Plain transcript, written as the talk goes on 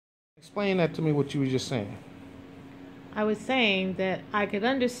Explain that to me, what you were just saying. I was saying that I could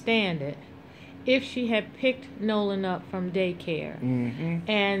understand it if she had picked Nolan up from daycare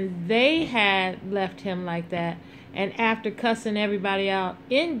and they had left him like that, and after cussing everybody out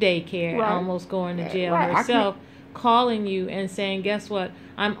in daycare, almost going to jail herself, calling you and saying, guess what,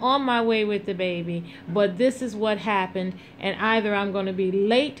 I'm on my way with the baby, but this is what happened, and either I'm going to be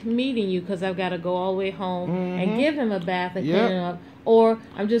late meeting you because I've got to go all the way home and give him a bath and clean him up, or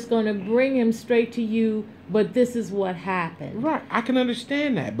I'm just going to bring him straight to you, but this is what happened. Right, I can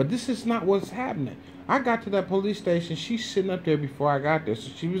understand that, but this is not what's happening. I got to that police station. She's sitting up there before I got there. So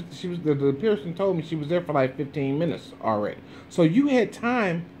the person told me she was there for like 15 minutes already. So you had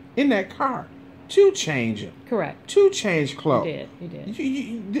time in that car to change it. Correct. To change clothes. You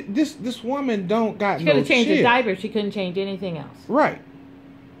did. This woman don't got she no chill. She could have changed a diaper. She couldn't change anything else. Right.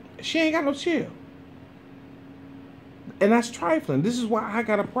 She ain't got no chill. And that's trifling. This is why I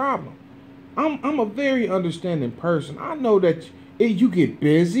got a problem. I'm a very understanding person. I know that you get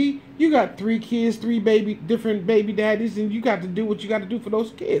busy. You got 3 kids, 3 different baby daddies, and you got to do what you got to do for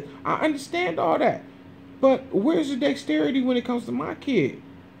those kids. I understand all that. But where's the dexterity when it comes to my kid?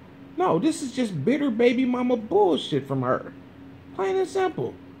 No, this is just bitter baby mama bullshit from her. Plain and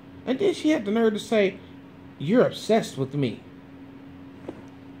simple. And then she had the nerve to say, you're obsessed with me.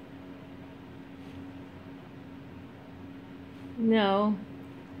 No.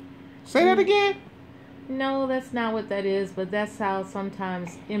 Say that again? No, that's not what that is, but that's how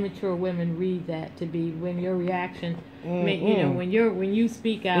sometimes immature women read that to be, when your reaction, you know, when you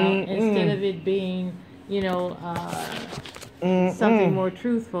speak out, instead of it being, you know, something more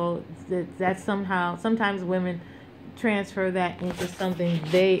truthful, that somehow, sometimes women transfer that into something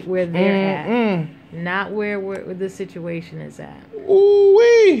where they're at, not where the situation is at.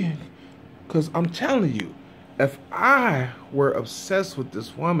 Ooh-wee. Because I'm telling you, if I were obsessed with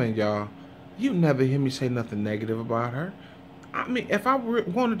this woman, y'all, you'd never hear me say nothing negative about her. I mean, if I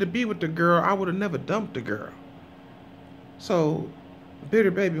wanted to be with the girl, I would have never dumped the girl. So,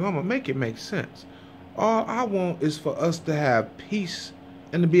 bitter baby mama, make it make sense. All I want is for us to have peace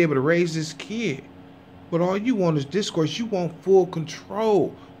and to be able to raise this kid. But all you want is discourse. You want full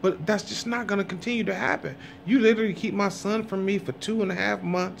control. But that's just not going to continue to happen. You literally keep my son from me for 2.5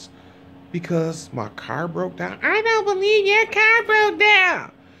 months because my car broke down. I don't believe your car broke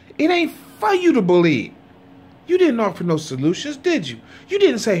down. It ain't for you to believe. You didn't offer no solutions, did you? You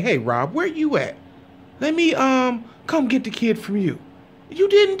didn't say, hey, Rob, where you at? Let me come get the kid from you. You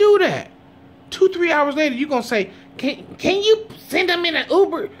didn't do that. 2-3 hours later, you going to say, can you send him in an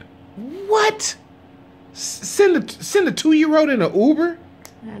Uber? What? Send a 2-year-old in an Uber?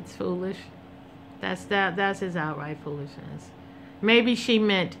 That's foolish. That's his outright foolishness. Maybe she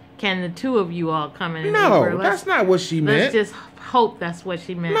meant, can the 2 of you all come in an Uber? No, that's not what she meant. Let's just hope that's what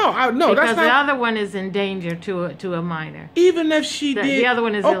she meant. No, that's not. Because the other one is in danger to a minor. Even if she did. The other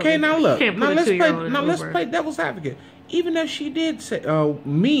one is okay. illegal. Now look. Now let's play devil's advocate. Even if she did say,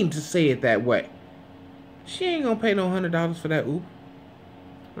 mean to say it that way, she ain't gonna pay no $100 for that Uber.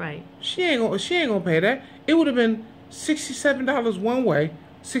 Right. She ain't gonna pay that. It would have been $67 one way,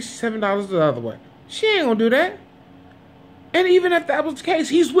 $67 the other way. She ain't gonna do that. And even if that was the case,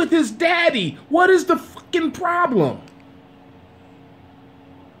 he's with his daddy. What is the fucking problem?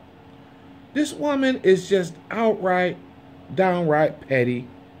 This woman is just downright petty,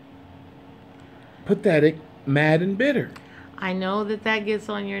 pathetic, mad, and bitter. I know that gets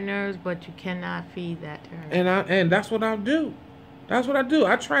on your nerves, but you cannot feed that to her. And that's what I'll do. That's what I do.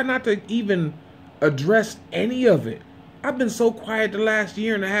 I try not to even address any of it. I've been so quiet the last 1.5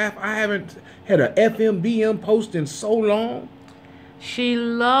 years. I haven't had a FMBM post in so long. She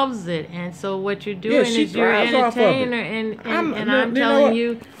loves it, and so what you're doing is you're entertaining her, and I'm telling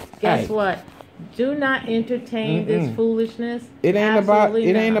you, guess what? Do not entertain this foolishness. It ain't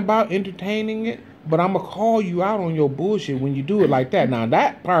about entertaining it, but I'm gonna call you out on your bullshit when you do it like that. Now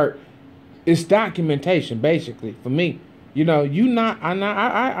that part is documentation, basically, for me. You know,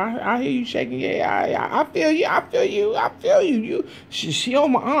 I hear you shaking. Yeah, I feel you. She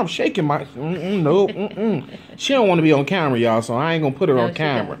on my arm shaking my. No. She don't want to be on camera, y'all. So I ain't gonna put her on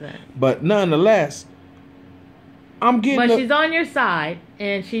camera. But nonetheless, I'm getting. But she's on your side,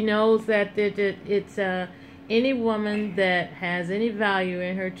 and she knows that it's any woman that has any value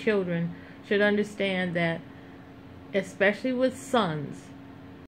in her children should understand that, especially with sons,